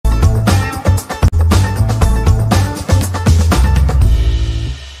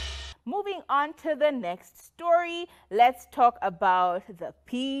on to the next story. Let's talk about the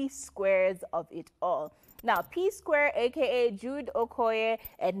P squares of it all. Now, P Square, aka Jude Okoye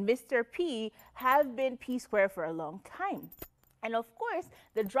and Mr. P, have been P Square for a long time. And of course,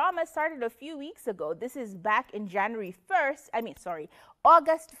 the drama started a few weeks ago. This is back in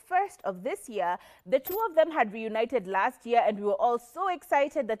August 1st of this year. The two of them had reunited last year, and we were all so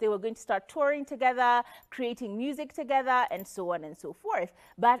excited that they were going to start touring together, creating music together, and so on and so forth.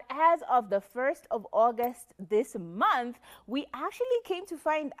 But as of the 1st of August this month, we actually came to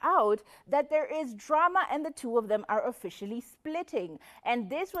find out that there is drama and the two of them are officially splitting. And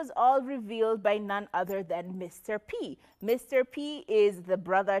this was all revealed by none other than Mr. P. Mr. P is the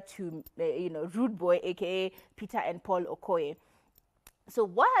brother to, Rudeboy, aka Peter and Paul Okoye. So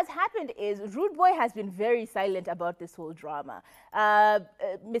what has happened is Rudeboy has been very silent about this whole drama.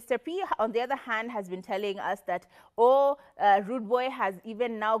 Mr. P, on the other hand, has been telling us that, Rudeboy has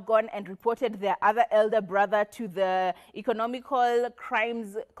even now gone and reported their other elder brother to the Economical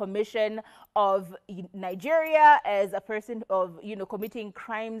Crimes Commission of Nigeria as a person of, committing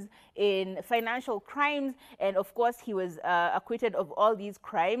crimes in financial crimes. And of course, he was acquitted of all these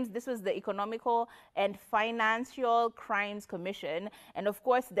crimes. This was the Economical and Financial Crimes Commission. And of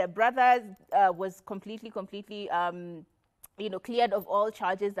course, their brother was completely cleared of all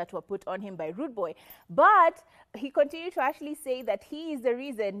charges that were put on him by Rudeboy. But he continued to actually say that he is the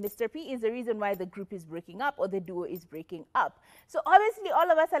reason, Mr. P is the reason why the group is breaking up or the duo is breaking up. So obviously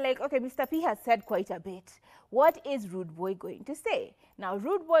all of us are like, okay, Mr. P has said quite a bit. What is Rudeboy going to say? Now,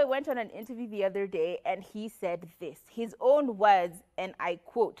 Rudeboy went on an interview the other day and he said this, his own words, and I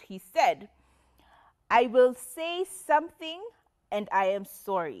quote, he said, "I will say something and I am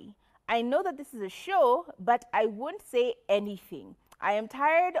sorry. I know that this is a show, but I won't say anything. I am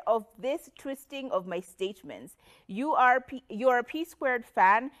tired of this twisting of my statements. You are a P Squared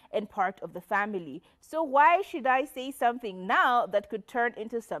fan and part of the family. So why should I say something now that could turn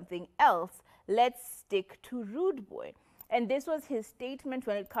into something else? Let's stick to Rudeboy." And this was his statement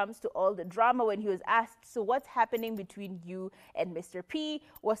when it comes to all the drama when he was asked, so what's happening between you and Mr. P?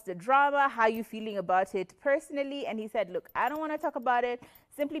 What's the drama? How are you feeling about it personally? And he said, look, I don't want to talk about it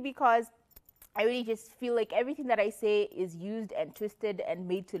simply because I really just feel like everything that I say is used and twisted and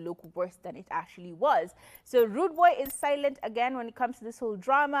made to look worse than it actually was. So Rudeboy is silent again when it comes to this whole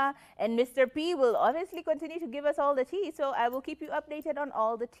drama, and Mr. P will obviously continue to give us all the tea, so I will keep you updated on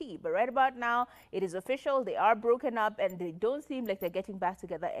all the tea. But right about now, it is official. They are broken up, and they don't seem like they're getting back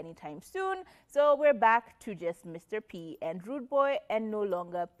together anytime soon. So we're back to just Mr. P and Rudeboy and no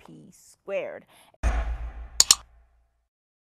longer P Squared.